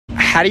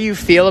How do you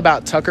feel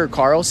about Tucker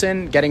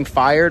Carlson getting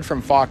fired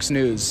from Fox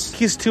News?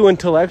 He's too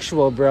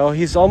intellectual, bro.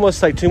 He's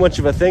almost like too much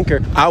of a thinker.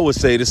 I would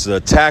say this is an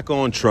attack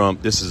on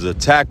Trump. This is an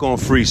attack on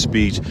free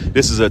speech.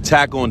 This is an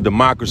attack on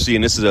democracy.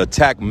 And this is an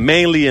attack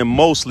mainly and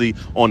mostly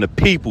on the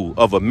people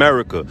of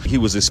America. He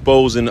was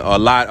exposing a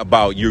lot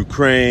about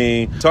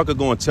Ukraine. Tucker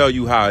going to tell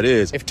you how it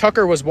is. If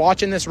Tucker was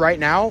watching this right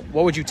now,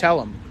 what would you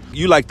tell him?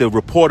 You like the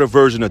reporter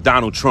version of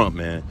Donald Trump,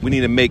 man. We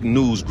need to make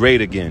news great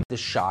again. The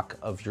shock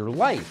of your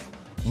life.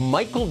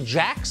 Michael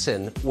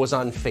Jackson was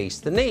on Face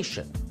the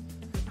Nation.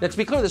 Now, to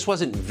be clear, this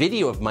wasn't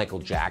video of Michael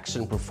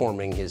Jackson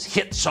performing his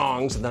hit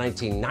songs in the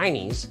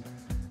 1990s.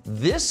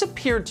 This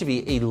appeared to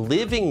be a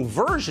living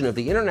version of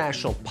the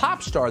international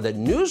pop star that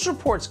news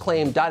reports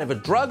claim died of a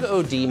drug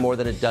OD more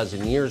than a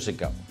dozen years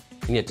ago.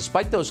 And yet,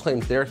 despite those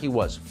claims, there he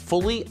was,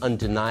 fully,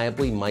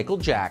 undeniably Michael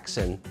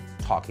Jackson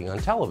talking on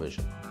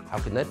television. How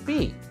can that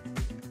be?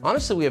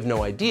 Honestly, we have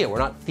no idea. We're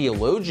not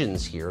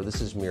theologians here. This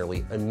is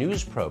merely a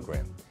news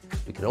program.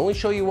 We can only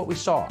show you what we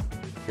saw.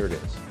 Here it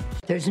is.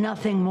 There's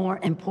nothing more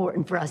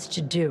important for us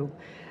to do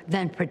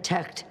than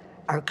protect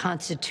our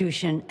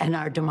Constitution and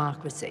our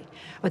democracy.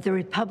 What the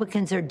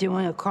Republicans are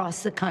doing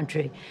across the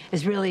country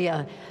is really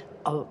a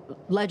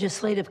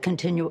legislative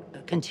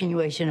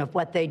continuation of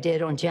what they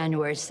did on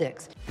January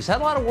 6th. He's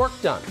had a lot of work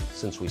done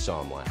since we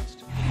saw him last.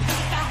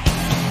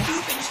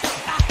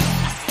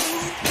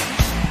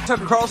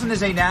 Tucker Carlson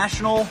is a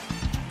national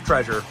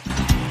treasure.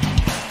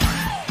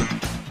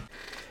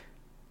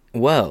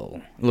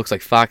 Well, it looks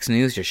like Fox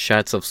News just shot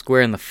itself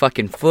square in the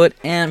fucking foot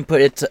and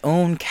put its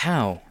own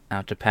cow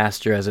out to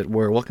pasture, as it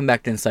were. Welcome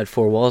back to Inside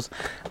Four Walls.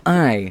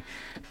 I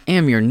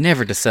am your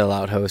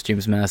never-to-sell-out host,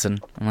 James Madison,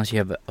 unless you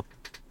have a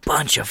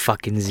bunch of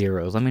fucking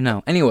zeros. Let me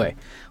know. Anyway,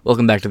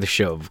 welcome back to the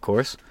show, of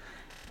course.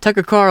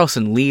 Tucker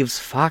Carlson leaves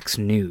Fox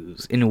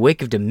News in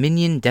wake of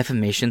Dominion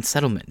defamation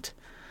settlement.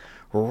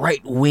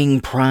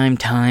 Right-wing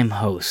primetime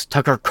host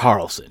Tucker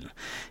Carlson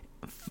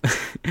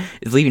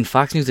is leaving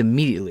Fox News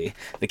immediately.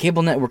 The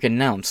cable network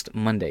announced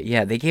Monday.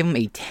 Yeah, they gave him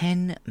a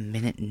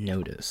 10-minute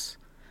notice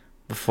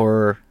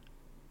before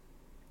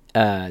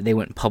they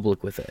went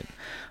public with it.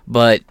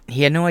 But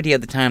he had no idea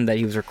at the time that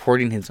he was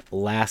recording his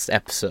last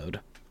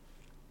episode.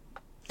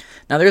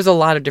 Now, there's a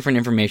lot of different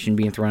information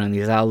being thrown on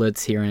these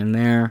outlets here and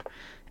there.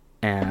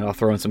 And I'll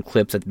throw in some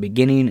clips at the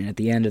beginning and at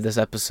the end of this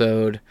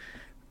episode,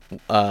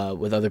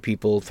 with other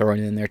people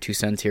throwing in their 2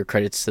 cents here,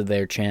 credits to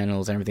their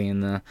channels, everything in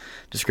the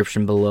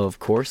description below, of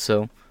course.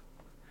 So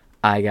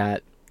I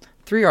got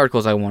 3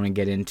 articles I want to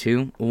get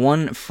into.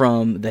 One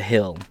from The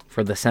Hill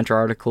for the center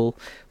article,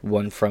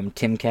 one from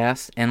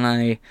Timcast,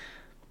 and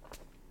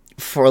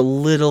for a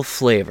little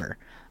flavor,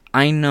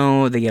 I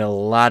know they get a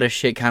lot of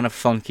shit kind of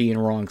funky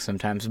and wrong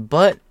sometimes,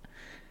 but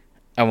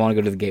I want to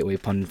go to the Gateway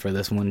Pundit for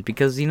this one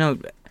because,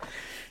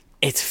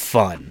 it's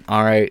fun,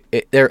 alright?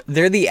 They're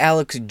the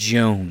Alex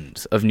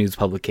Jones of news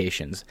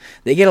publications.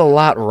 They get a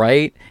lot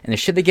right, and the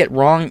shit they get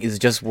wrong is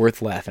just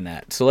worth laughing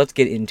at. So let's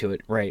get into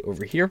it right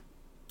over here.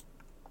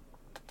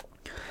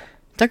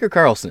 Tucker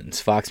Carlson,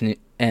 Fox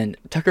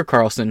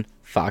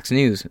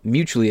News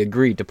mutually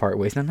agreed to part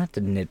ways. Now, not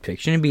to nitpick.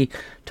 Shouldn't it be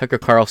Tucker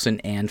Carlson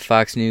and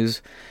Fox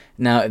News?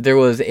 Now, if there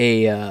was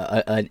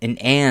an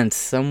and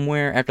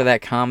somewhere after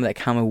that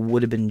comma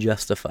would have been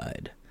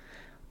justified.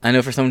 I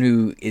know for someone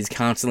who is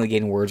constantly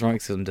getting words wrong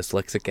because I'm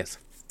dyslexic as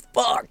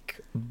fuck,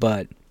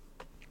 but,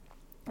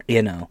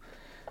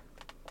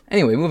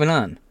 Anyway, moving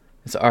on.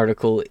 This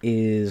article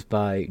is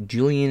by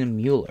Julian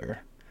Mueller,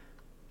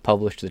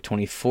 published the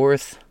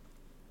 24th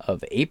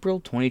of April,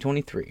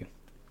 2023.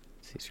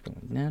 Let's see,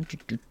 scrolling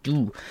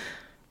down.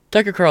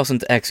 Tucker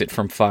Carlson's exit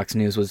from Fox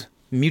News was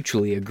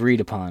mutually agreed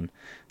upon.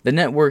 The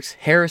network's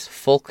Harris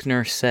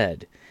Faulkner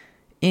said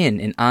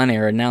in an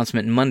on-air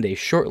announcement Monday,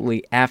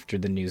 shortly after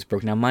the news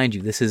broke. Now, mind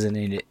you, this is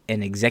an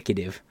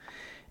executive.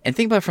 And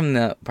think about it from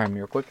pardon me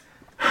real quick,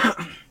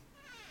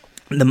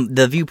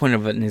 the viewpoint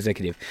of an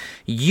executive.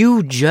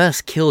 You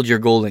just killed your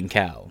golden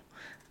cow.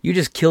 You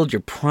just killed your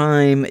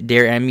prime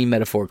dairy, I mean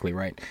metaphorically,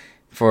 right,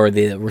 for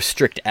the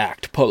Restrict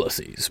Act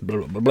policies, blah,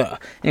 blah, blah, blah.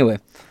 Anyway,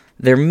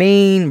 their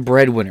main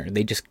breadwinner,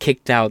 they just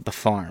kicked out the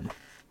farm.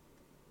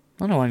 I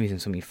don't know why I'm using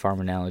so many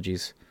farm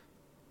analogies.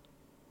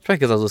 It's probably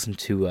because I was listening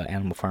to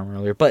Animal Farm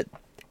earlier. But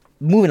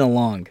moving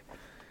along,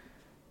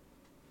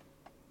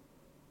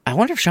 I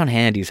wonder if Sean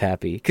Hannity's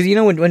happy. Because,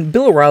 when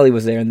Bill O'Reilly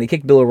was there and they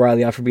kicked Bill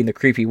O'Reilly out for being the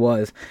creep he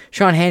was,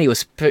 Sean Hannity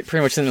was pretty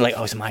much sitting there like,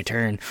 oh, it's my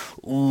turn.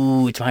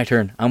 Ooh, it's my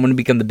turn. I'm going to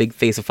become the big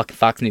face of fucking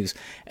Fox News.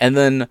 And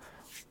then,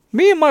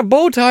 me and my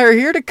bow tie are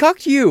here to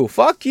cuck you.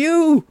 Fuck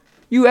you.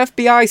 You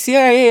FBI,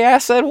 CIA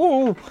asset.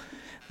 Whoa.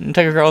 And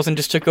Tucker Carlson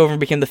just took over and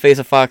became the face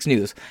of Fox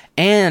News.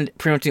 And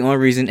pretty much the only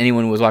reason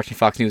anyone was watching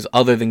Fox News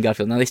other than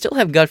Gutfield. Now, they still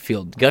have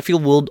Gutfield.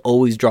 Gutfield will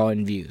always draw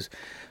in views.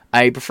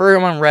 I prefer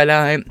him on Red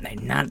Eye.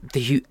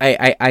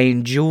 I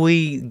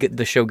enjoy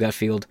the show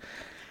Gutfield.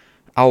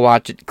 I'll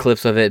watch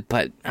clips of it.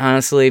 But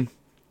honestly,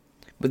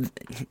 with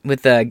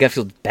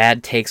Gutfield's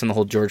bad takes on the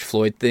whole George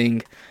Floyd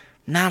thing,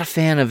 not a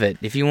fan of it.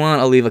 If you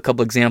want, I'll leave a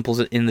couple examples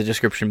in the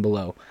description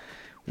below.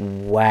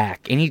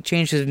 whack. And he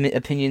changed his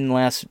opinion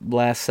last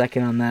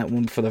second on that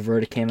one before the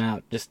verdict came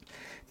out. Just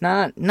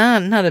not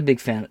a big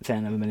fan of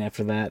him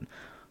after that.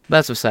 But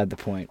that's beside the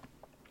point.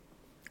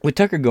 With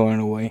Tucker going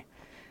away,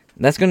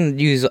 that's going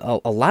to use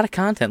a lot of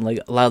content, like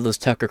a lot of those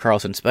Tucker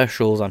Carlson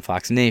specials on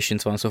Fox Nation,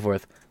 so on and so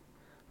forth.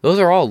 Those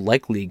are all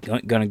likely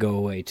going to go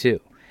away, too.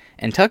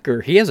 And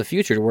Tucker, he has a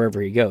future to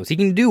wherever he goes. He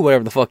can do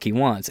whatever the fuck he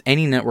wants.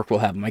 Any network will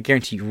have him. I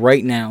guarantee you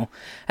right now.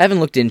 I haven't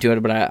looked into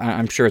it, but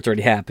I'm sure it's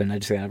already happened. I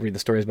just got to read the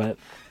stories about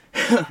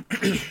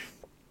it.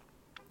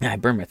 I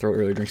burned my throat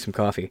earlier, drink some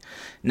coffee.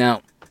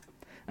 Now,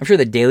 I'm sure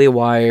the Daily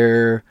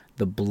Wire,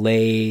 the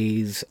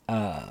Blaze,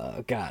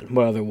 what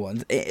other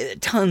ones?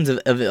 Tons of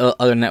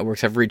other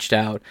networks have reached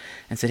out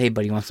and said, hey,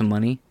 buddy, you want some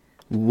money?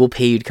 We'll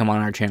pay you to come on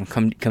our channel.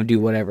 Come do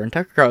whatever. And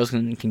Tucker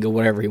Carlson can go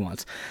whatever he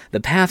wants. The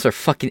paths are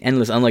fucking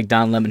endless, unlike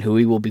Don Lemon, who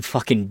we will be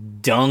fucking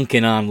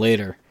dunking on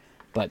later.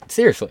 But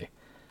seriously,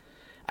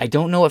 I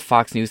don't know what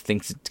Fox News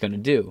thinks it's going to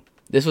do.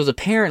 This was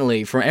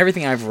apparently, from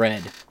everything I've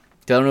read, I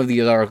don't know if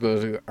these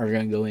articles are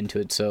going to go into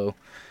it, so,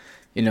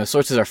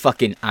 sources are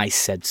fucking, I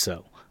said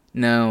so.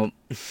 No,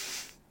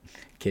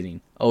 kidding.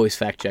 Always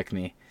fact check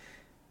me.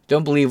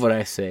 Don't believe what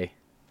I say.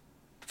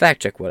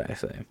 Fact check what I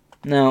say.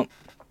 Now,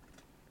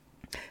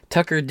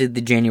 Tucker did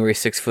the January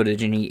 6th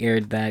footage, and he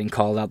aired that and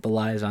called out the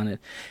lies on it.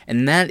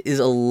 And that is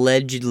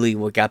allegedly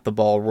what got the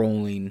ball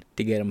rolling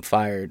to get him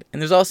fired.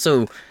 And there's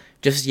also,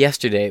 just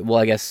yesterday, well,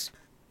 I guess,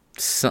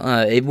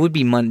 it would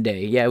be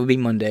Monday. Yeah, it would be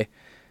Monday.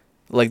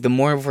 Like, the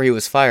morning before he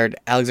was fired,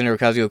 Alexandria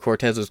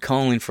Ocasio-Cortez was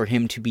calling for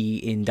him to be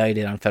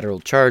indicted on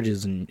federal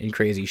charges and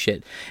crazy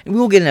shit. And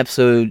we will get an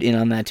episode in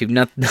on that, too.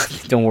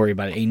 Nothing, don't worry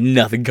about it. Ain't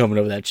nothing coming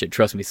over that shit.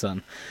 Trust me,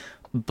 son.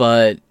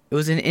 But it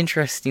was an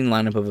interesting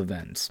lineup of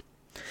events.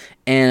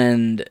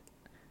 And,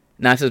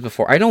 now I said this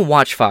before, I don't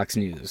watch Fox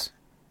News,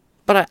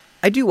 but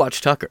I do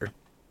watch Tucker.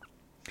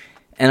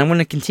 And I'm going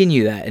to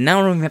continue that. And now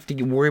I don't even have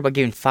to worry about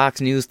giving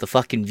Fox News the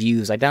fucking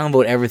views. I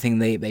downvote everything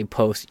they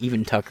post,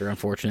 even Tucker,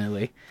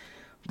 unfortunately.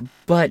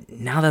 But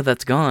now that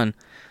that's gone,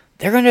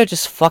 they're going to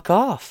just fuck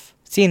off.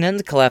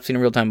 CNN's collapsing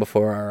in real time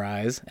before our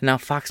eyes, and now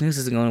Fox News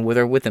is going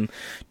with them.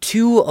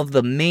 Two of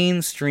the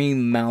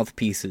mainstream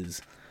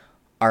mouthpieces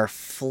are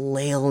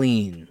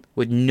flailing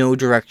with no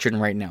direction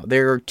right now.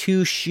 There are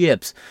two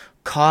ships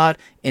caught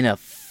in a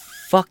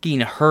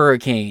fucking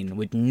hurricane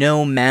with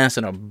no mast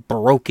and a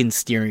broken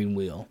steering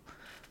wheel.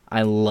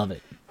 I love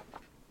it.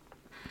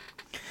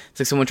 It's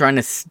like someone trying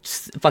to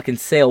fucking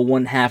sail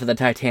one half of the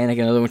Titanic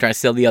and another one trying to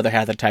sail the other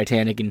half of the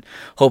Titanic and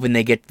hoping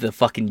they get to the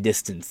fucking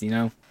distance,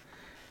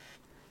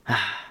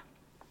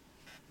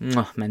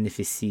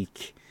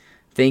 Magnifique.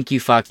 Thank you,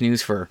 Fox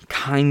News, for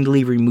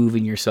kindly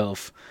removing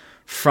yourself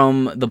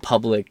from the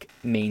public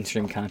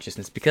mainstream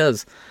consciousness,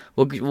 because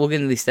we'll get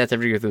into these stats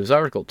every year through this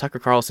article. Tucker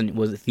Carlson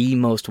was the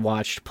most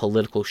watched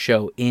political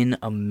show in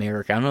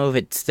America. I don't know if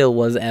it still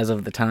was as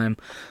of the time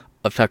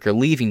of Tucker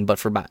leaving, but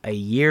for about a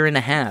year and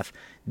a half,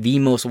 the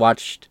most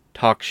watched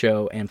talk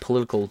show and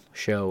political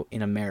show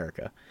in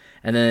America.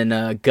 And then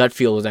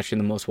Gutfield was actually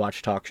the most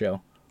watched talk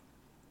show.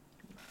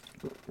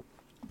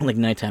 Like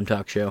nighttime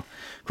talk show.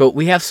 Quote,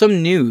 we have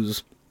some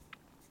news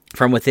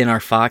from within our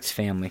Fox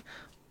family.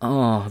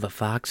 Oh, the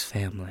Fox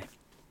family.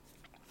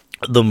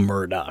 The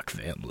Murdoch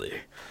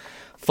family.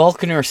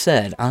 Faulkner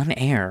said on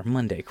air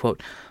Monday,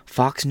 quote,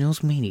 Fox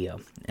News Media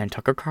and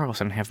Tucker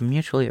Carlson have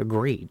mutually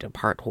agreed to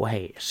part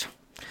ways.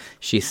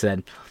 She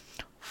said,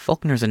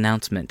 Faulkner's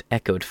announcement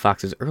echoed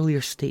Fox's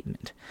earlier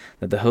statement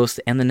that the host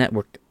and the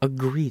network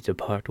agreed to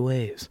part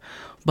ways,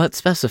 but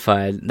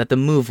specified that the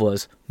move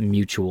was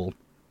mutual.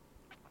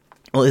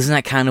 Well, isn't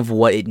that kind of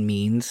what it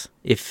means?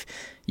 If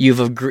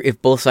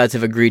both sides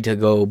have agreed to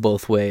go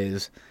both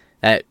ways,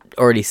 that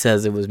already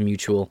says it was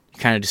mutual.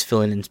 Kind of just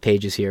filling in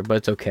pages here, but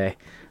it's okay.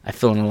 I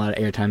fill in a lot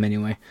of airtime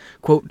anyway.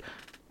 Quote,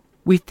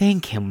 we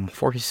thank him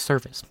for his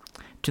service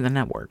to the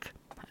network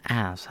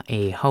as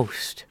a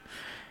host,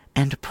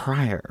 and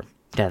prior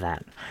to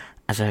that,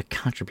 as a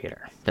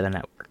contributor to the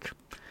network.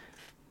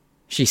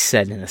 She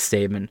said in a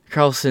statement,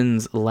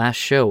 Carlson's last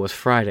show was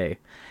Friday.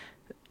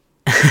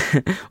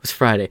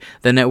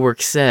 The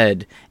network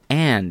said,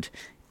 and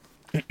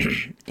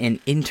an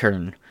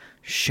intern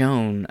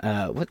show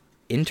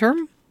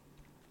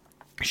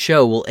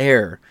will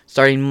air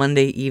starting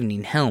Monday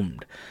evening,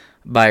 helmed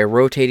by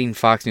rotating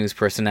Fox News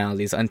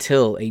personalities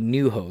until a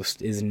new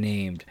host is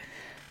named.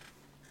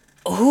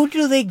 Who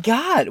do they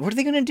got? What are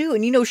they going to do?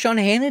 And Sean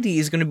Hannity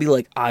is going to be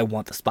like, I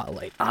want the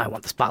spotlight,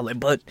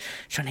 but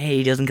Sean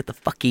Hannity doesn't get the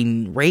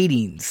fucking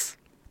ratings.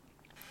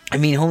 I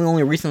mean, he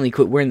only recently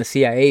quit wearing the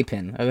CIA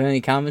pin. Are there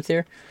any comments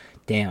here?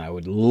 Damn, I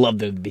would love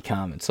there to be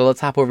comments. So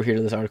let's hop over here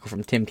to this article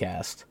from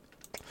Timcast.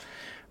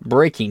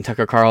 Breaking,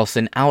 Tucker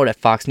Carlson out at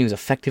Fox News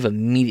effective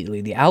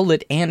immediately. The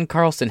outlet and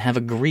Carlson have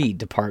agreed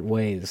to part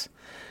ways.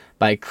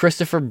 By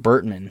Christopher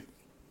Bertman.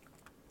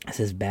 This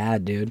is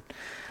bad, dude.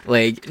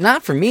 Like,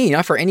 not for me,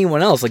 not for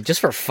anyone else, like,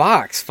 just for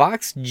Fox.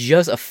 Fox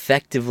just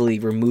effectively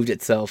removed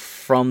itself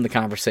from the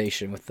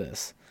conversation with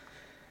this.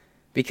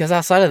 Because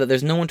outside of that,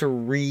 there's no one to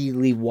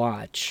really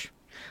watch.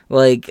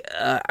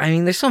 I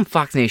mean, there's some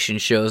Fox Nation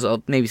shows.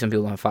 Maybe some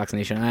people on Fox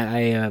Nation.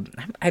 I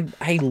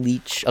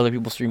leech other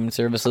people's streaming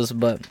services,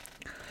 but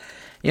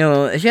she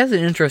has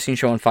an interesting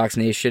show on Fox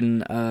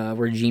Nation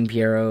where Jean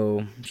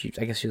Pierrot,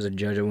 I guess she was a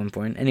judge at one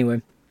point.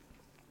 Anyway,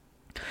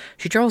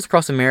 she travels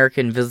across America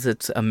and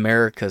visits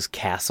America's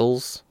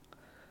castles,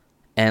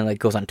 and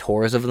goes on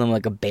tours of them,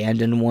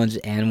 abandoned ones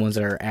and ones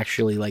that are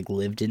actually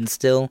lived in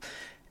still.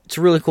 It's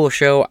a really cool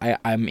show.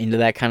 I'm into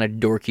that kind of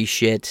dorky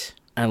shit.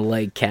 I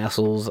like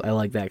castles. I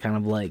like that kind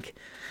of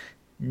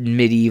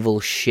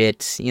medieval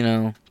shit.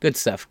 Good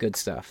stuff. We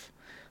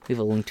have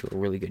a link to a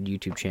really good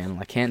YouTube channel.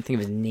 I can't think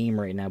of his name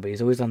right now, but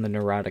he's always on the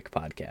Neurotic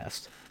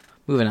podcast.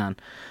 Moving on.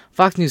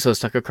 Fox News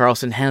host Tucker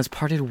Carlson has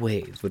parted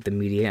ways with the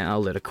media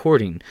outlet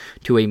according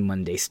to a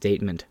Monday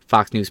statement.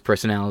 Fox News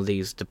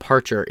personality's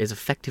departure is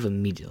effective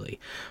immediately.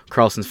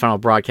 Carlson's final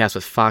broadcast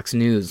with Fox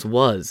News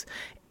was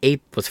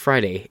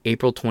Friday,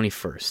 April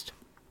 21st.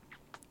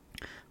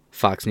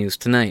 Fox News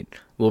Tonight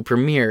will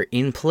premiere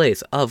in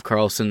place of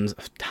Carlson's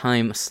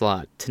time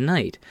slot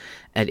tonight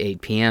at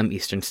 8 p.m.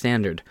 Eastern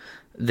Standard.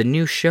 The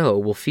new show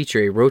will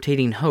feature a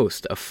rotating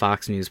host of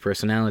Fox News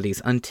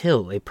personalities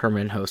until a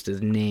permanent host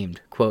is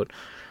named. Quote,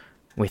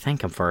 "We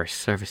thank him for our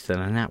service to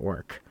the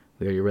network."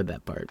 We already read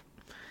that part.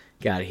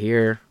 Got it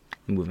here.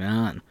 Moving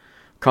on.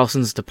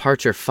 Carlson's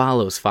departure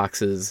follows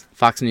Fox News'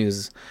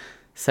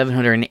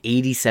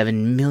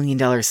 $787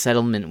 million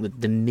settlement with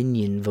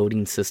Dominion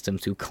Voting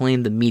Systems, who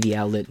claimed the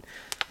media outlet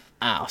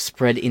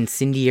spread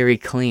incendiary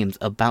claims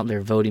about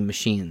their voting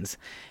machines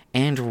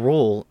and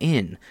role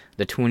in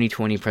the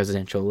 2020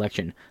 presidential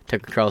election.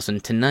 Tucker Carlson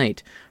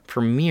Tonight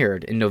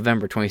premiered in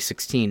November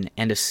 2016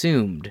 and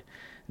assumed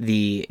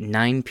the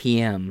 9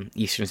 p.m.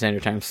 Eastern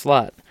Standard Time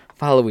slot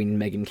following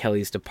Megyn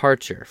Kelly's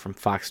departure from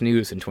Fox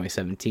News in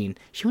 2017.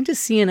 She went to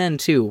CNN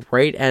too,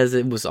 right as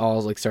it was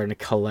all starting to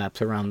collapse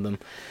around them.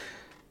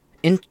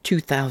 In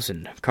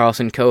 2000,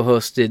 Carlson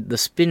co-hosted The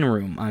Spin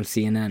Room on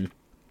CNN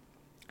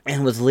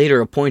and was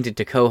later appointed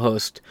to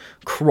co-host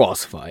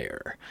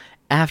Crossfire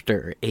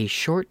after a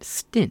short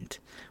stint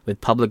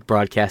with public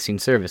broadcasting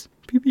service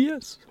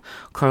PBS.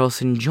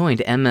 Carlson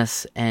joined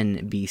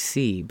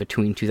MSNBC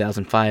between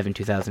 2005 and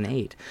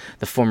 2008.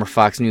 The former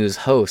Fox News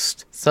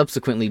host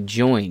subsequently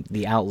joined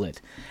the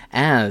outlet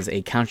as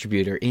a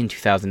contributor in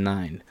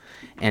 2009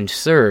 and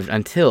served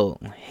until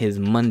his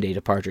Monday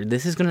departure.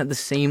 This is going to have the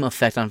same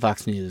effect on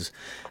Fox News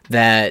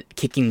that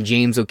kicking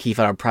James O'Keefe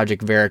out of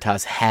Project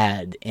Veritas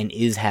had and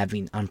is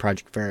having on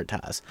Project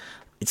Veritas.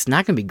 It's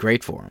not going to be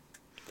great for him.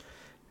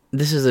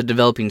 This is a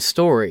developing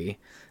story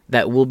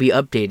that will be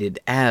updated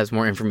as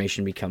more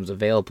information becomes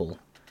available.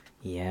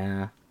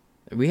 Yeah,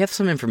 we have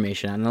some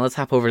information on it. Now let's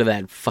hop over to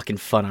that fucking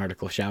fun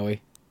article, shall we?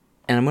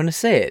 And I'm going to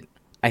say it.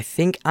 I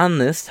think on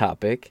this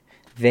topic,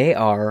 they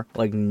are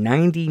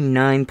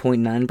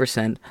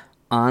 99.9%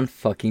 on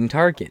fucking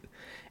target.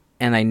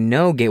 And I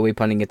know Gateway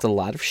Pundit gets a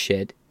lot of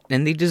shit,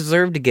 and they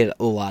deserve to get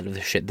a lot of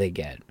the shit they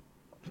get.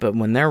 But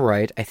when they're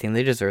right, I think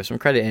they deserve some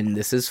credit. And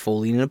this is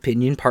fully an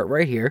opinion part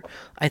right here.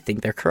 I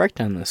think they're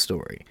correct on this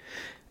story.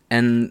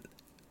 And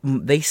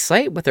they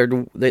cite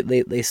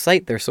they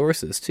cite their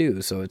sources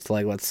too. So it's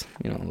let's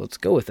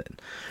go with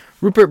it.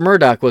 Rupert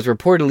Murdoch was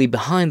reportedly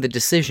behind the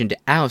decision to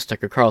oust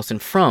Tucker Carlson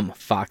from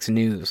Fox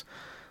News.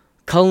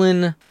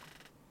 Cullen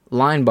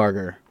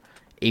Linebarger,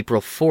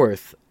 April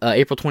 24th,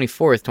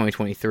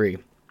 2023.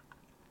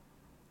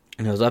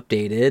 And it was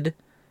updated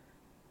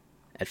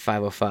at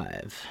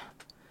 5:05.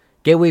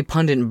 Gateway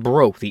Pundit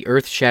broke the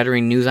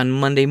earth-shattering news on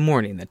Monday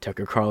morning that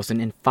Tucker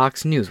Carlson and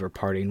Fox News were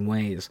parting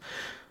ways.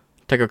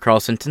 Tucker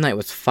Carlson Tonight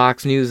was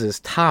Fox News'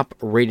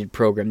 top-rated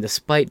program.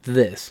 Despite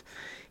this,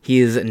 he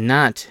is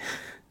not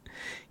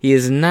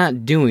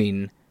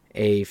doing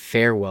a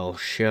farewell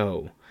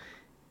show.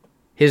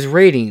 His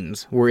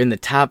ratings were in the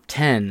top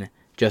 10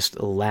 just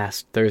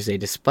last Thursday,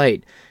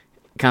 despite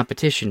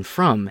competition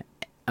from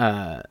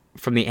the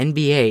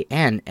NBA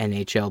and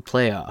NHL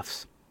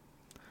playoffs.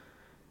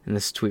 And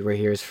this tweet right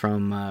here is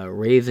from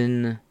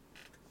Raven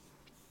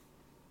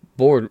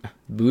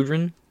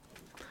Boudrin.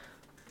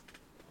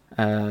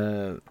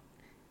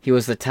 He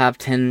was the top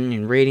 10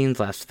 in ratings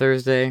last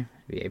Thursday.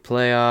 NBA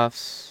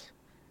playoffs.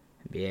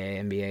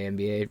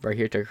 NBA. Right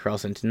here, Tucker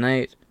Carlson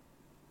Tonight.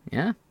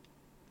 Yeah.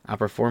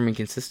 Outperforming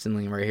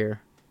consistently right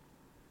here.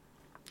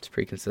 It's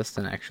pretty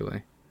consistent,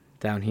 actually.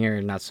 Down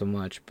here, not so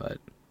much, but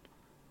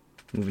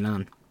moving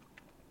on.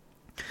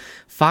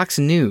 Fox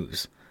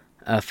News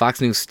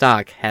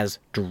stock has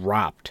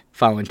dropped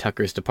following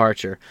Tucker's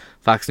departure.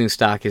 Fox News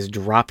stock is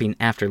dropping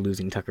after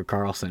losing Tucker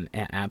Carlson.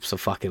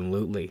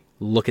 Abso-fucking-lutely.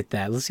 Look at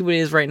that. Let's see what it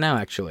is right now,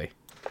 actually.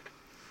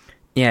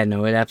 Yeah,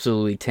 no, it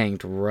absolutely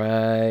tanked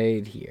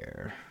right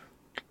here.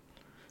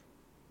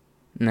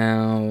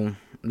 Now,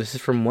 this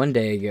is from 1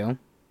 day ago.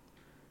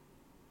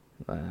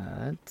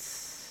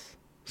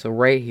 So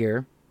right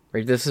here,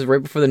 this is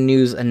right before the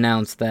news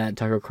announced that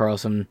Tucker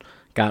Carlson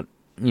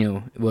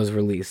was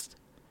released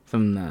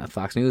from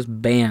Fox News.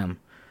 Bam,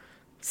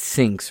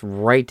 sinks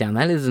right down.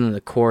 That is in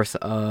the course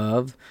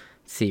of,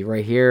 let's see,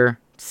 right here,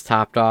 it's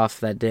topped off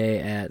that day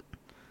at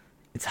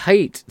its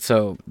height,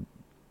 so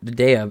the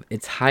day of,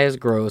 its highest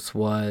gross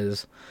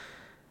was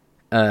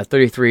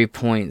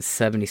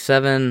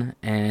 33.77,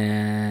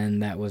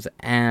 and that was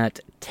at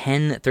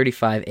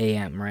 10:35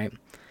 a.m., right?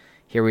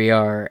 Here we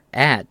are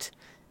at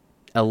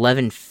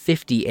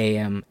 11:50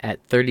 a.m.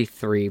 at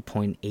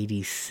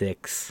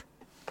 33.86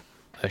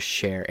 a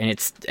share. And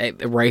it's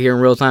right here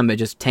in real time. It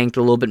just tanked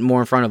a little bit more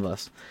in front of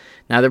us.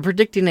 Now, they're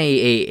predicting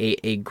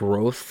a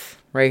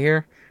growth right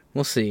here.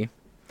 We'll see.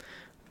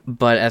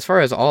 But as far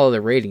as all of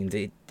the ratings,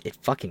 it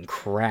fucking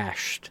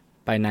crashed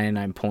by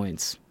 99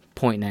 points.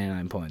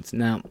 0.99 points.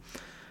 Now,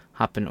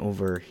 hopping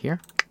over here.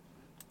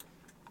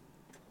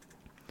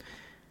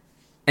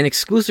 An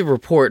exclusive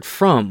report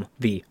from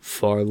the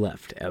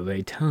far-left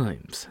LA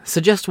Times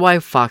suggests why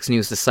Fox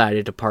News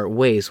decided to part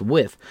ways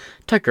with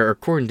Tucker.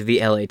 According to the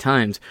LA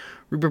Times,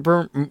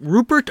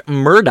 Rupert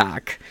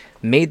Murdoch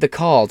made the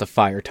call to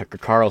fire Tucker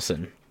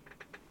Carlson.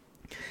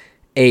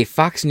 A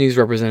Fox News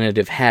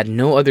representative had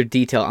no other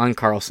detail on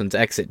Carlson's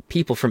exit.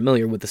 People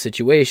familiar with the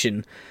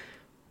situation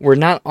were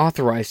not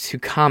authorized to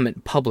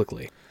comment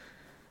publicly.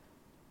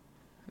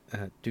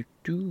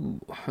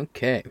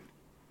 Okay.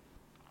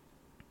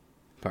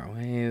 Part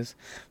ways.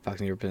 Fox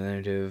News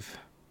representative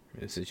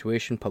in the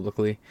situation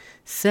publicly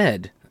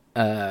said,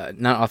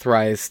 not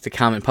authorized to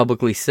comment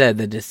publicly, said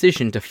the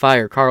decision to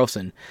fire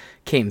Carlson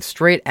came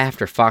straight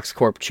after Fox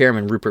Corp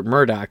chairman Rupert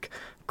Murdoch.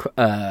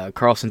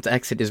 Carlson's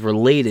exit is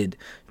related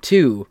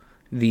to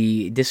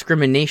the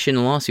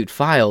discrimination lawsuit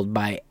filed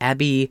by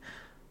Abby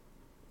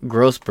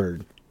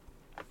Grossberg,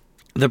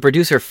 the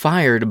producer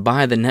fired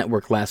by the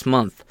network last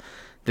month.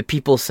 The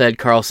People said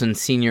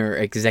Carlson's senior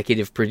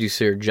executive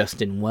producer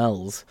Justin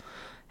Wells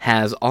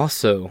has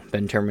also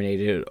been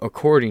terminated,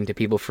 according to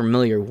people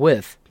familiar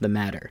with the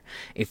matter.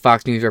 A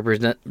Fox News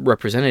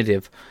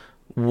representative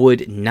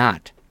would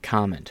not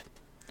comment.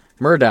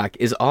 Murdoch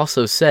is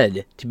also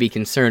said to be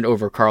concerned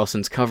over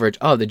Carlson's coverage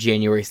of the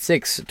January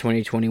 6,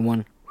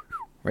 2021,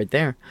 right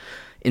there,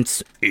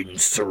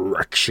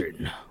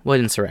 insurrection. What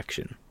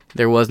insurrection?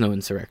 There was no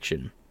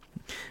insurrection.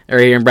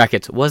 Right here in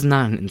brackets, was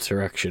not an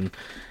insurrection.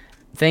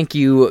 Thank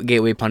you,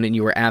 Gateway Pundit.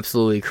 You were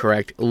absolutely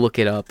correct. Look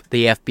it up.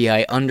 The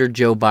FBI under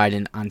Joe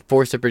Biden on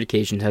 4 separate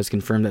occasions has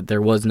confirmed that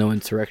there was no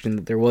insurrection,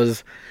 that there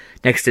was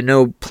next to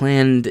no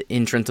planned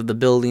entrance of the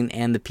building,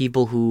 and the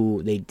people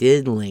who they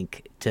did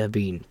link to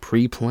being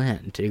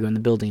pre-planned to go in the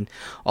building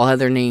all had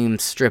their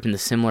names stripped in a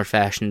similar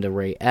fashion to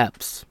Ray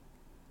Epps.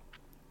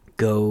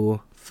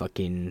 Go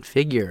fucking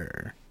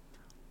figure.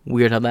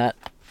 Weird how that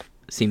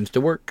seems to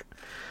work.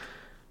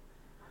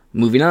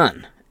 Moving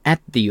on.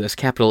 At the U.S.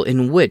 Capitol,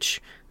 in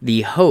which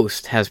the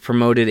host has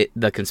promoted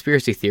the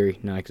conspiracy theory,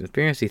 not a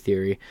conspiracy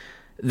theory,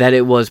 that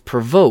it was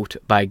provoked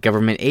by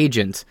government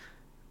agents.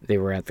 They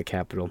were at the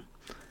Capitol.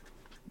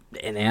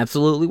 And they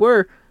absolutely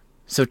were.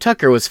 So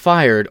Tucker was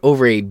fired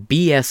over a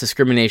BS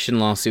discrimination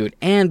lawsuit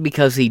and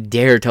because he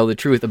dared tell the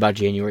truth about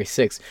January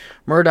 6th.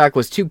 Murdoch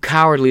was too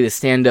cowardly to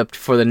stand up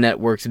for the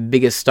network's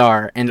biggest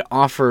star and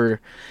offered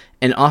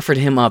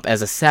him up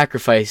as a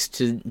sacrifice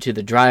to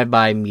the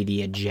drive-by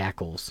media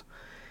jackals.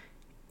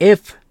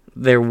 If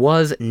there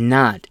was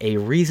not a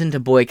reason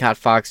to boycott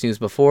Fox News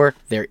before,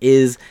 there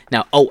is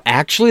now. Oh,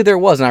 actually there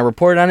was, and I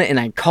reported on it, and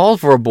I called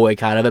for a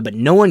boycott of it, but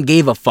no one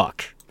gave a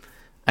fuck.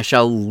 I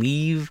shall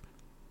leave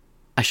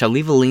a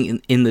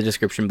link in the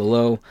description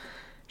below.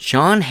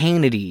 Sean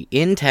Hannity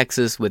in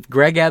Texas with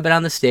Greg Abbott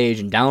on the stage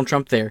and Donald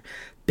Trump there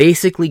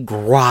basically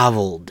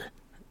groveled,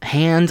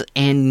 hands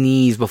and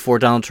knees before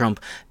Donald Trump,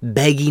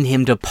 begging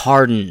him to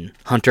pardon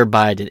Hunter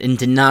Biden and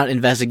to not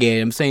investigate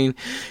him, saying,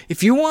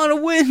 if you want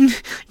to win,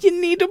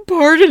 you need to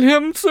pardon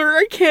him,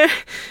 sir.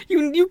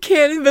 You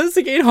can't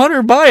investigate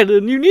Hunter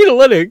Biden. You need to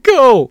let it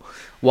go.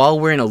 While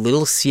wearing a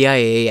little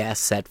CIA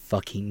asset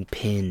fucking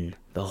pin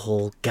the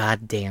whole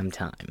goddamn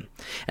time.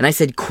 And I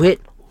said,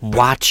 quit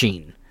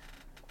watching.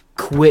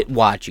 Quit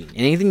watching. And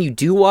anything you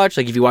do watch,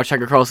 like if you watch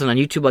Tucker Carlson on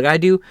YouTube like I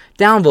do,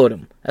 downvote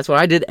him. That's what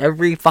I did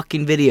every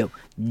fucking video.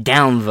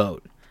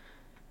 Downvote.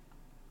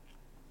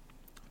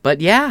 But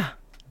yeah,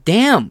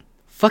 damn.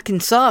 Fucking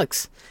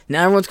sucks.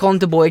 Now everyone's calling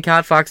to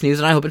boycott Fox News,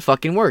 and I hope it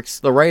fucking works.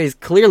 The right is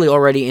clearly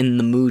already in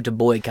the mood to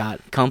boycott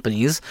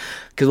companies,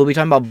 because we'll be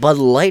talking about Bud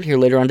Light here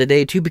later on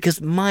today, too,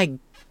 because my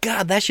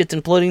God, that shit's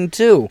imploding,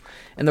 too.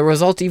 And the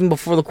results, even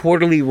before the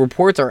quarterly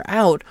reports are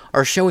out,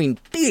 are showing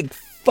big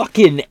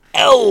fucking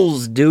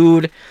L's,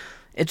 dude.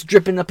 It's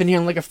dripping up in here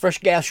like a fresh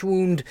gas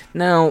wound.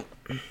 Now,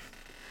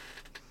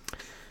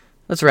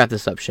 let's wrap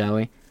this up, shall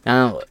we?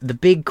 Now, the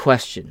big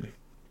question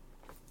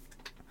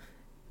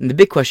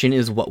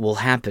is what will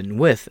happen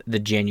with the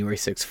January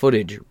 6th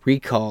footage.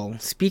 Recall,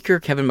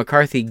 Speaker Kevin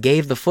McCarthy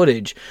gave the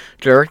footage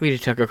directly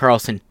to Tucker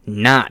Carlson,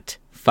 not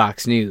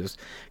Fox News.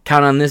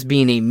 Count on this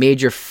being a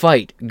major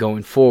fight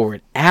going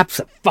forward.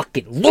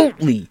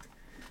 Abso-fucking-lutely!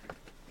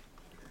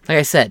 Like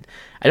I said,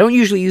 I don't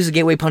usually use a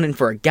Gateway Pundit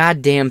for a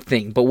goddamn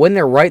thing, but when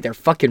they're right, they're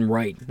fucking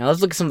right. Now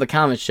let's look at some of the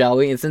comments, shall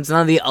we? And since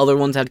none of the other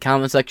ones had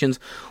comment sections,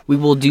 we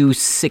will do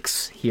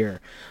 6 here.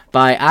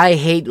 By I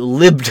Hate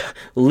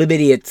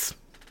Libidiots.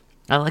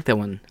 I like that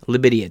one.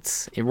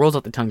 Libidiots. It rolls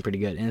off the tongue pretty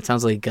good, and it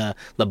sounds like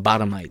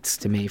Lobotomites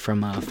to me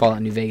from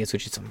Fallout New Vegas,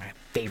 which is some of my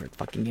favorite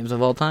fucking games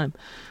of all time.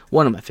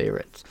 One of my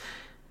favorites.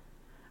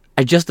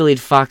 I just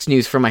deleted Fox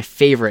News from my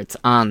favorites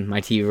on my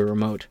TV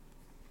remote.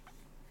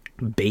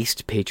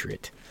 Based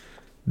Patriot.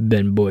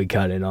 Been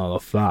boycotting all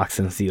of Fox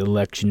since the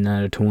election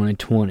night of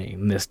 2020.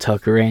 Miss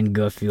Tucker and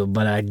Gutfield,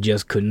 but I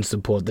just couldn't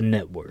support the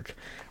network.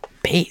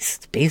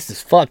 Based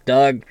as fuck,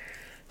 dog.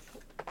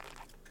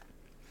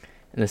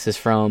 And this is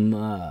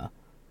from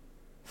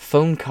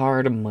Phone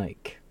Card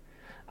Mike.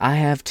 I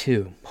have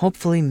too.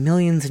 Hopefully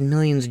millions and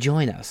millions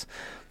join us.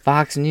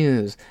 Fox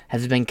News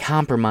has been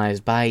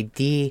compromised by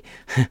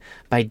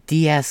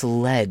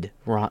DS-led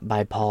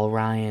by Paul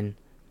Ryan.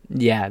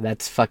 Yeah,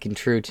 that's fucking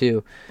true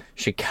too.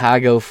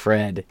 Chicago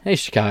Fred. Hey,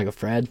 Chicago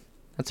Fred.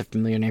 That's a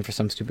familiar name for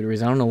some stupid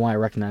reason. I don't know why I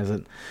recognize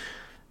it.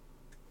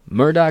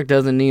 Murdoch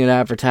doesn't need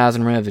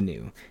advertising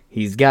revenue.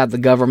 He's got the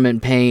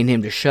government paying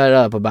him to shut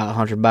up about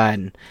Hunter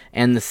Biden.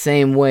 And the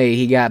same way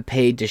he got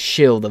paid to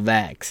shill the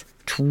vax.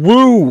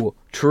 True.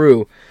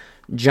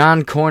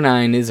 John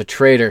Cornyn is a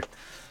traitor.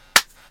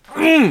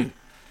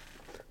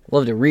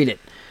 Love to read it.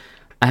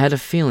 I had a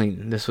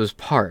feeling this was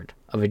part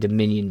of a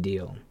Dominion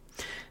deal.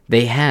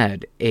 They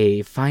had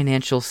a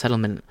financial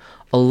settlement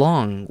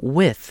along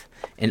with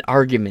an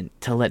argument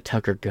to let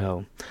Tucker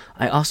go.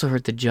 I also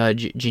heard the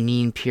judge,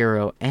 Jeanine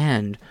Pirro,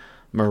 and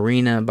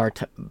Marina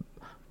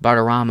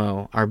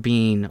Bartiromo are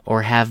being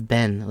or have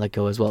been let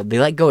go as well. They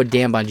let go of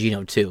Dan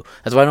Bongino too.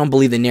 That's why I don't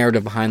believe the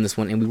narrative behind this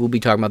one, and we will be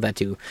talking about that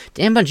too.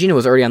 Dan Bongino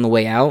was already on the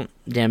way out.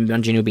 Dan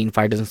Bongino being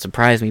fired doesn't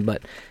surprise me,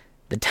 but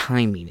the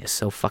timing is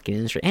so fucking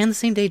interesting. And the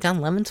same day Don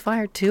Lemon's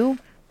fired too.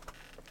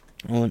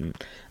 Well,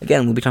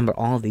 again, we'll be talking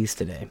about all of these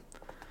today.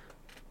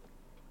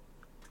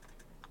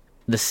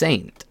 The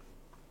Saint.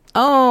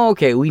 Oh,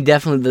 okay. We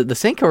definitely... The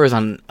Saint covers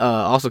on...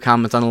 also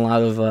comments on a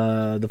lot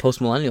of the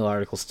post-millennial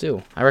articles,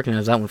 too. I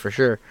recognize that one for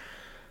sure.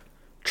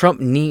 Trump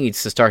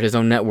needs to start his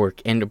own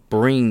network and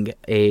bring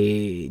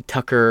a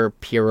Tucker,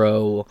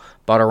 Pirro,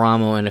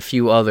 Bartiromo, and a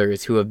few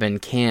others who have been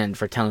canned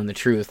for telling the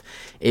truth.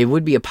 It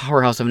would be a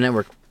powerhouse of a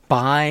network.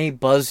 Buy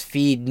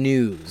BuzzFeed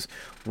News.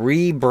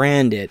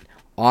 Rebrand it.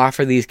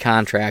 Offer these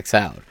contracts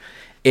out.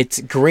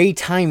 It's great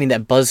timing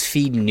that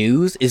BuzzFeed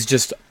News is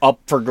just up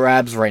for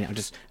grabs right now,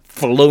 just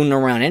floating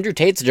around. Andrew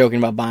Tate's joking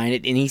about buying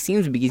it, and he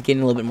seems to be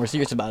getting a little bit more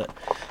serious about it.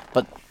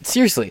 But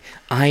seriously,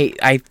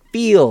 I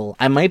feel,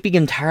 I might be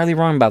entirely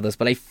wrong about this,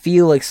 but I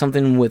feel like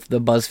something with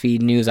the BuzzFeed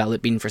News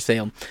outlet being for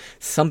sale,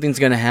 something's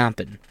going to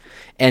happen.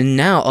 And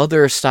now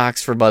other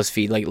stocks for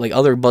BuzzFeed, like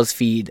other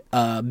BuzzFeed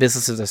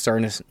businesses are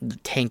starting to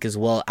tank as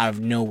well out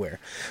of nowhere.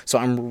 So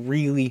I'm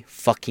really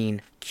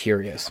fucking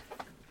curious.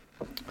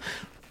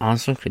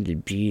 Honestly, could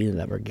it be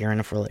that we're gearing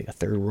up for like a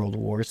third world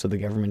war, so the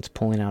government's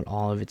pulling out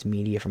all of its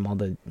media from all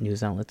the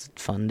news outlets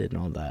it's funded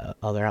and all the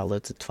other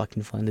outlets it's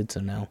fucking funded,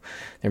 so now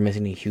they're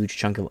missing a huge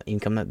chunk of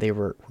income that they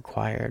were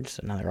required,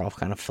 so now they're all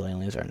kind of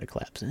flailing and starting to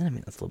collapse. And I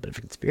mean, that's a little bit of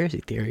a conspiracy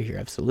theory here,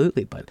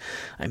 absolutely, but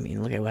I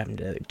mean, look at what happened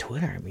to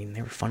Twitter. I mean,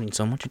 they were funding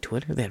so much of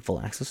Twitter, they had full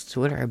access to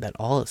Twitter. I bet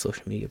all the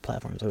social media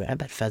platforms, I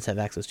bet feds have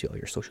access to all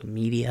your social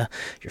media,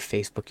 your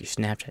Facebook, your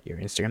Snapchat, your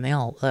Instagram, they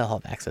all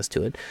have access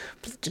to it.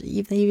 But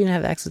they even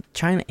have access to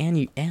China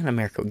and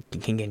America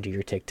can get into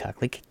your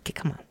TikTok. Like,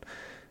 come on.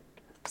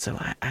 So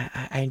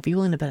I'd be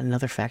willing to bet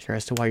another factor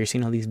as to why you're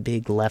seeing all these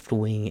big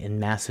left-wing and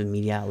massive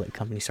media outlet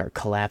companies start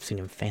collapsing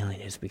and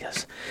failing is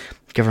because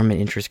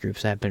government interest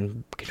groups that have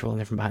been controlling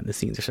them from behind the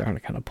scenes are starting to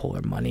kind of pull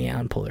their money out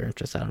and pull their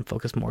interests out and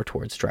focus more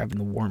towards driving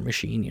the war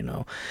machine, you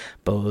know.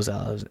 Bose,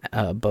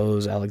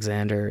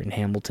 Alexander, and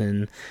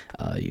Hamilton.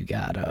 You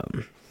got,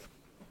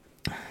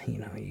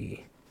 you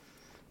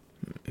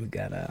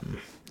got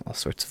all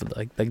sorts of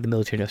like the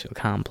military-industrial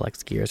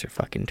complex gears are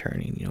fucking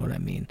turning. You know what I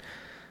mean?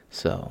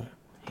 So,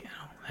 you know,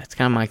 that's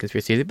kind of my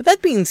conspiracy theory. But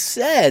that being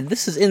said,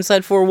 this is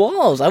Inside Four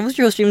Walls. I was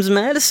your host, James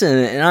Madison,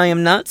 and I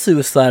am not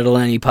suicidal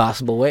in any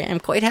possible way. I'm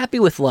quite happy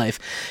with life,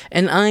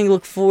 and I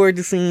look forward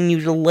to seeing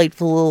you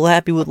delightful, little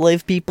happy with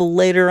life people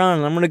later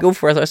on. I'm gonna go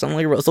for it. I sound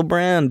like Russell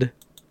Brand.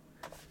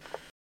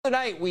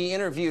 Tonight we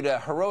interviewed a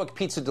heroic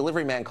pizza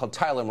delivery man called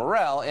Tyler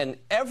Morrell, and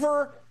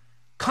ever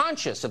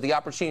conscious of the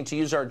opportunity to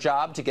use our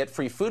job to get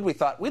free food, we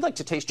thought we'd like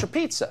to taste your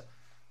pizza.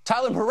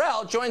 Tyler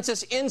Morrell joins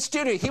us in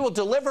studio. He will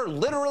deliver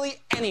literally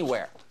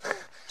anywhere.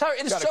 Tyler,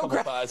 it is so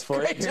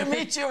great to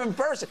meet you in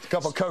person. A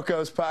couple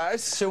Coco's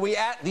pies. So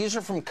these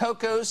are from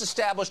Coco's,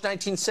 established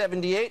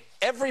 1978.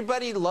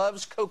 Everybody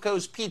loves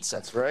Coco's Pizza.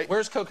 That's right.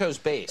 Where's Coco's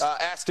based?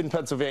 Aston,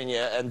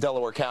 Pennsylvania, and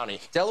Delaware County.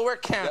 Delaware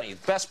County,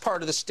 yep. Best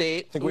part of the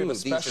state. I think we have a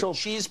special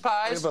cheese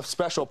pies. We have a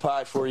special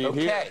pie for you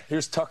here.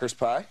 Here's Tucker's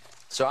pie.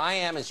 So I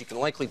am, as you can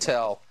likely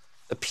tell,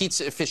 a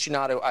pizza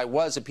aficionado. I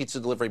was a pizza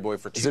delivery boy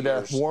for 2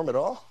 years. Is it warm at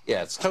all?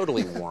 Yeah, it's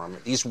totally warm.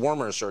 These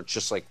warmers are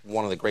just like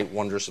one of the great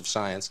wonders of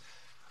science.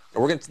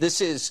 And this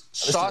is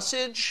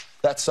sausage.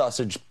 That's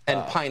sausage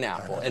and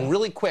pineapple. And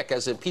really quick,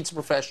 as a pizza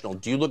professional,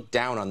 do you look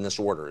down on this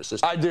order? Is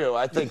this? I do.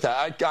 I think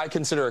that I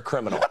consider a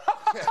criminal.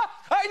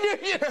 I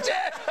knew you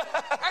did.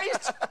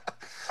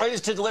 I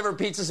used to deliver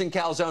pizzas and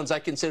calzones. I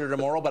considered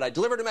immoral, but I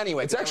delivered them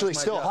anyway. It's actually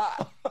still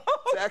hot.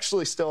 It's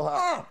actually still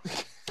hot.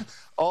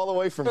 All the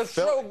way from It's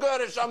so good.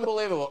 It's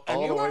unbelievable.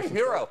 And you are a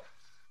hero.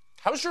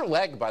 How's your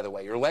leg, by the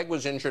way? Your leg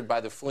was injured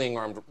by the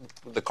fleeing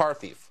the car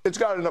thief. It's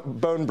got a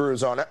bone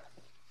bruise on it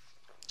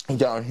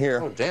down here.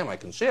 Oh, damn, I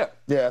can see it.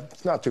 Yeah,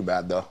 it's not too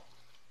bad, though.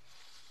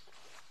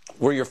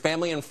 Were your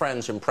family and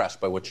friends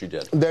impressed by what you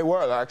did? They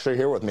were. They're actually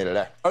here with me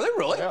today. Are they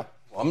really? Yeah.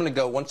 Well, I'm going to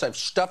go once I've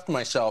stuffed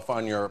myself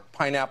on your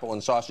pineapple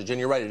and sausage. And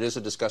you're right, it is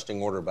a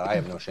disgusting order, but I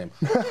have no shame.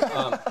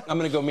 I'm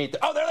going to go meet them.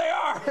 Oh, there they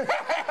are!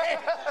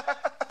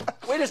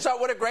 We just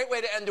thought, what a great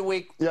way to end a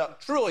week. Yeah.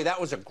 Truly,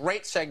 that was a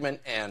great segment,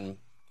 and I'm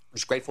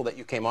just grateful that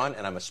you came on,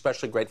 and I'm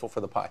especially grateful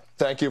for the pie.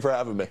 Thank you for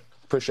having me.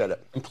 Appreciate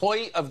it.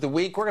 Employee of the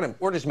week,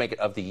 we're just make it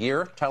of the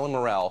year, Tyler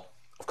Morrell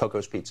of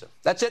Coco's Pizza.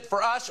 That's it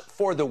for us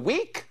for the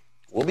week.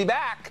 We'll be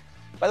back.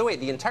 By the way,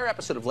 the entire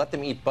episode of Let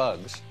Them Eat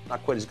Bugs,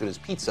 not quite as good as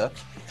pizza,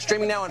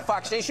 streaming now on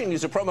Fox Nation.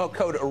 Use the promo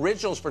code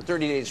ORIGINALS for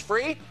 30 days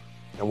free.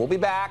 And we'll be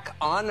back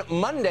on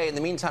Monday. In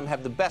the meantime,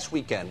 have the best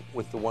weekend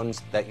with the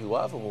ones that you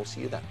love, and we'll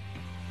see you then.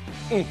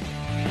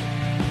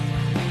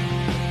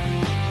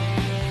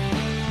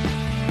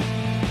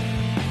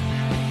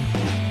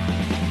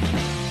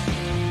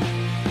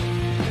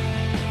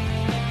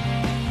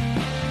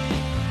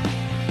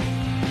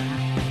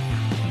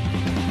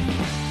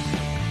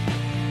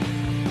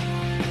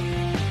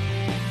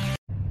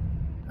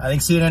 I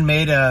think CNN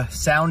made a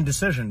sound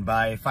decision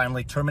by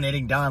finally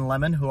terminating Don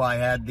Lemon, who I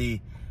had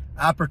the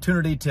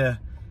opportunity to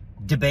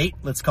debate,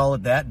 let's call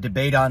it that,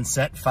 debate on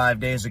set 5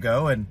 days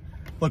ago. And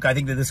look, I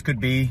think that this could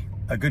be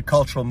a good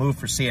cultural move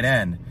for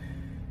CNN.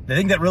 The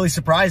thing that really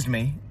surprised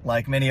me,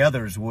 like many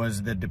others,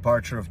 was the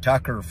departure of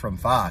Tucker from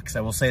Fox.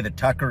 I will say that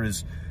Tucker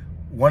is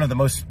one of the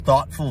most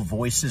thoughtful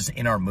voices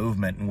in our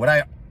movement. And what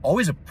I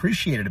always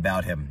appreciated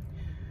about him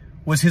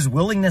was his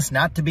willingness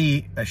not to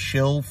be a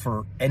shill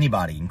for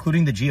anybody,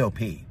 including the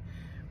GOP,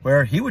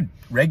 where he would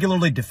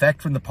regularly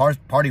defect from the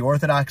party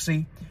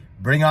orthodoxy,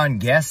 bring on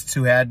guests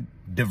who had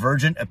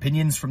divergent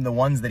opinions from the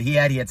ones that he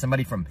had. He had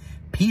somebody from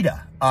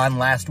PETA on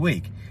last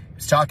week. He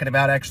was talking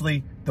about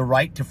actually the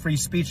right to free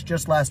speech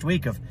just last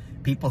week of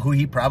people who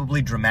he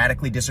probably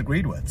dramatically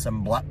disagreed with,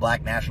 some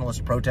black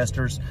nationalist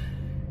protesters.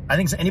 I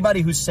think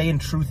anybody who's saying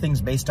true things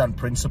based on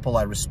principle,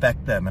 I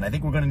respect them. And I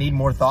think we're going to need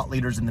more thought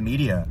leaders in the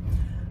media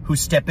who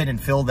step in and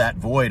fill that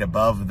void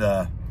above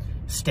the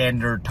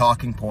standard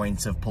talking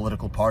points of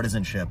political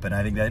partisanship. And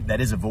I think that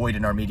is a void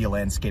in our media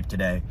landscape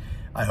today.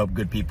 I hope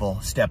good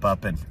people step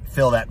up and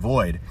fill that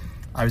void.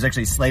 I was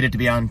actually slated to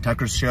be on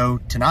Tucker's show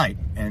tonight,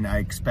 and I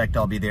expect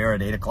I'll be there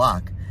at 8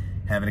 o'clock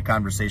having a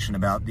conversation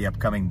about the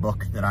upcoming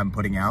book that I'm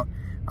putting out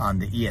on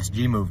the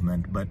ESG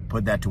movement. But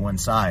put that to one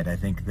side. I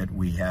think that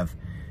we have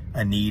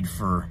a need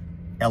for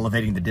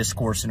elevating the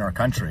discourse in our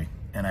country,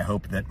 and I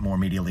hope that more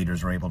media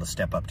leaders are able to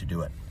step up to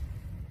do it.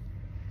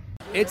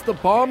 It's the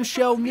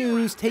bombshell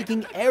news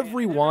taking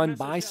everyone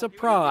by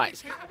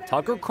surprise.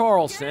 Tucker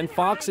Carlson,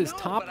 Fox's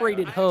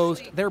top-rated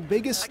host, their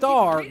biggest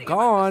star,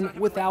 gone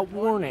without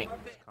warning.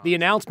 The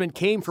announcement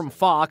came from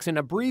Fox in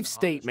a brief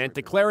statement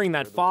declaring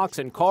that Fox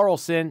and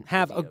Carlson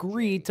have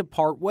agreed to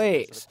part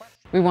ways.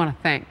 We want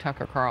to thank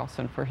Tucker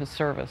Carlson for his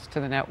service to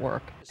the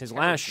network. His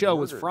last show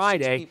was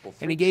Friday,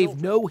 and he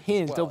gave no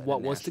hint of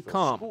what was to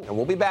come. And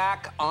we'll be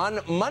back on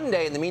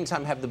Monday. In the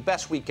meantime, have the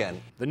best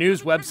weekend. The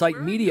news website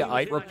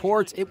Mediaite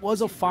reports it was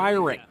a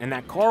firing and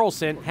that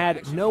Carlson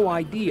had no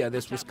idea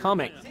this was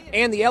coming.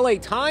 And the LA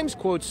Times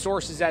quotes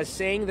sources as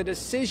saying the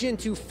decision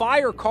to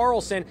fire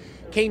Carlson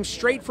came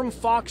straight from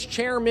Fox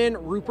chairman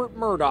Rupert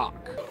Murdoch.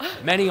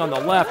 Many on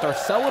the left are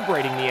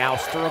celebrating the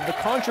ouster of the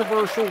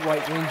controversial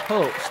right-wing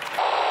host.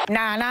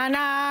 Na na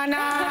na na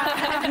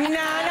na na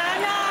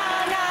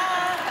na na.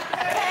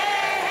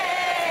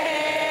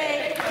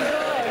 Hey,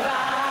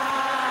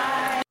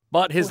 goodbye.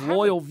 But his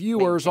loyal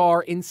viewers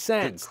are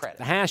incensed.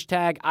 The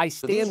hashtag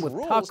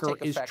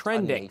 #IStandWithTucker is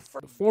trending.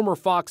 The former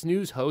Fox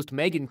News host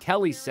Megyn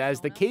Kelly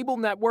says the cable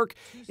network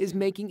is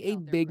making a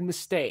big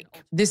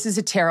mistake. This is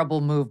a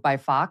terrible move by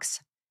Fox,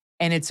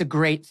 and it's a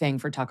great thing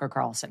for Tucker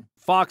Carlson.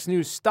 Fox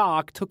News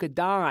stock took a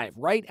dive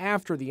right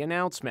after the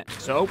announcement.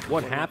 So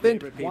what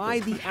happened? Why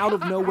the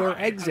out-of-nowhere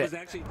exit?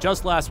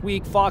 Just last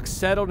week, Fox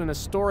settled an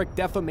historic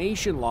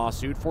defamation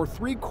lawsuit for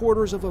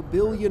 $750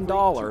 million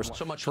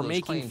for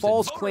making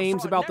false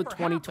claims about the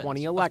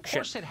 2020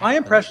 election. My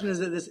impression is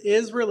that this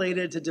is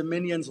related to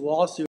Dominion's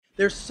lawsuit.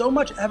 There's so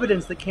much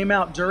evidence that came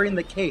out during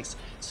the case,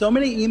 so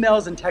many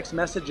emails and text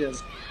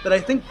messages, that I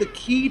think the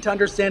key to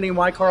understanding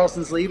why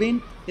Carlson's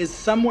leaving is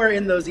somewhere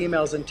in those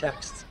emails and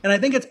texts. And I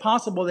think it's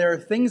possible there are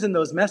things in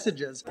those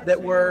messages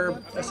that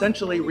were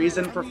essentially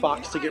reason for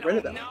Fox to get rid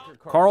of them.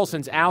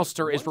 Carlson's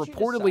ouster is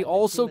reportedly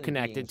also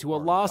connected to a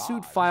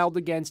lawsuit filed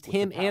against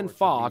him and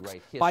Fox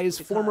by his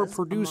former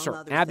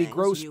producer, Abby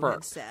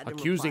Grossberg,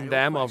 accusing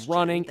them of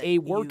running a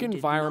work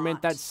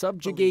environment that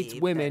subjugates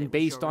women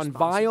based on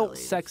vile,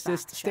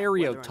 sexist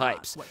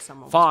stereotypes.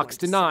 Fox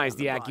denies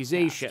the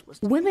accusation.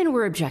 Women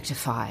were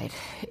objectified.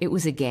 It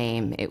was a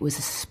game. It was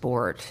a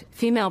sport.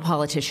 Female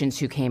politicians politicians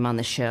who came on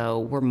the show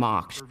were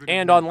mocked.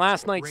 And on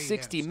last night's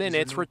 60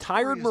 Minutes,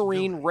 retired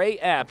Marine Ray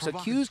Epps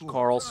accused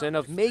Carlson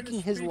of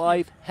making his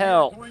life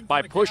hell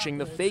by pushing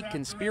the fake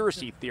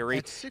conspiracy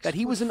theory that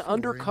he was an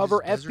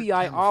undercover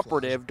FBI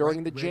operative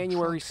during the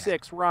January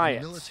 6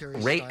 riots.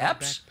 Ray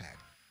Epps?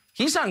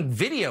 He's on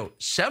video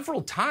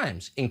several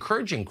times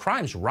encouraging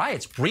crimes,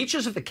 riots,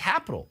 breaches of the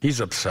Capitol.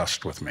 He's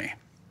obsessed with me.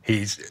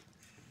 He's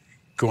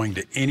going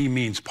to any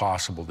means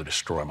possible to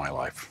destroy my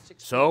life.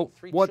 So,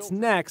 what's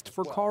next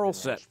for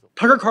Carlson?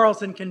 Tucker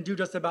Carlson can do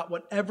just about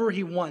whatever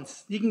he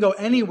wants. He can go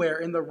anywhere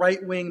in the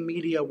right-wing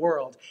media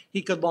world.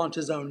 He could launch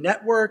his own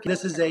network.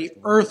 This is an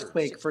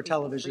earthquake for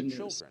television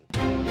news.